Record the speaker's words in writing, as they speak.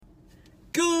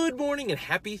Good morning and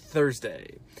happy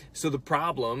Thursday. So the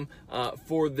problem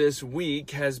for this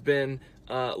week has been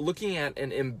looking at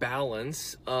an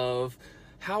imbalance of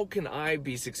how can I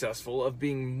be successful, of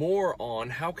being more on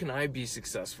how can I be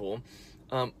successful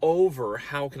over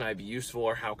how can I be useful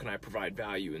or how can I provide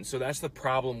value. And so that's the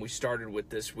problem we started with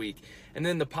this week. And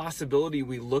then the possibility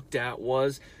we looked at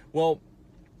was, well,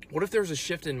 what if there's a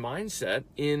shift in mindset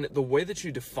in the way that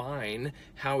you define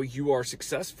how you are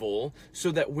successful,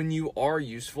 so that when you are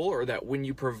useful, or that when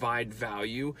you provide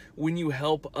value, when you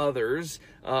help others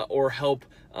or help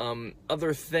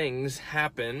other things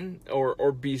happen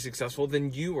or be successful,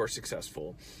 then you are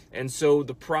successful. And so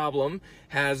the problem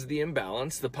has the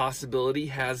imbalance, the possibility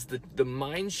has the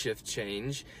mind shift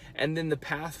change, and then the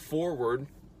path forward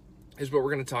is what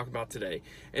we're going to talk about today.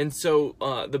 And so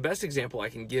the best example I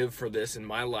can give for this in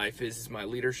my life is my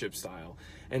leadership style.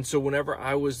 And so whenever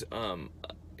I was,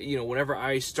 whenever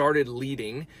I started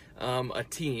leading a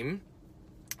team,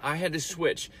 I had to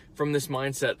switch from this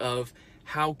mindset of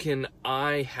how can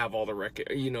I have all the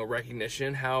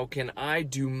recognition? How can I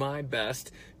do my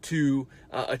best to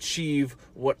achieve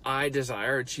what I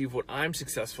desire, achieve what I'm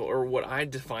successful, or what I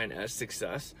define as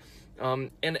success?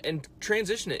 And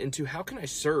transition it into how can I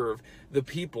serve the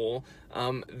people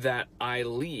that I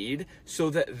lead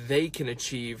so that they can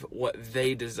achieve what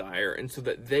they desire and so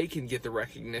that they can get the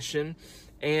recognition.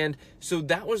 And so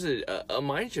that was a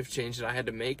mind shift change that I had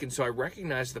to make. And so I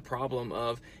recognized the problem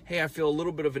of, hey, I feel a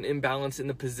little bit of an imbalance in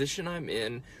the position I'm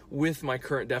in with my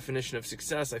current definition of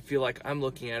success. I feel like I'm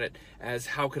looking at it as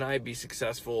how can I be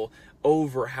successful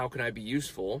over how can I be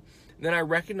useful. Then I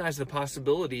recognized the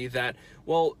possibility that,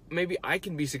 well, maybe I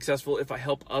can be successful if I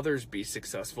help others be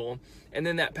successful. And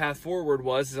then that path forward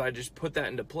was I just put that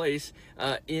into place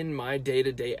in my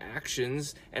day-to-day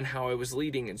actions and how I was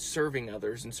leading and serving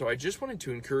others. And so I just wanted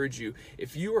to encourage you,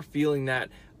 if you are feeling that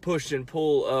push and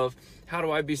pull of how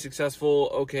do I be successful?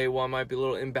 Okay, well, I might be a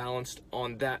little imbalanced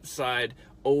on that side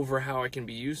over how I can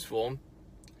be useful.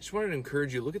 Just wanted to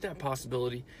encourage you, look at that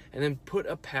possibility and then put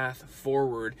a path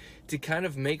forward to kind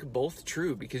of make both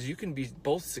true, because you can be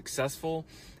both successful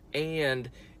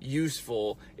and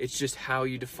useful. It's just how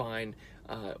you define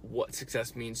what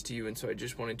success means to you. And so I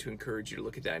just wanted to encourage you to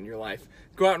look at that in your life.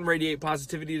 Go out and radiate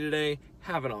positivity today.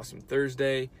 Have an awesome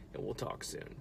Thursday, and we'll talk soon.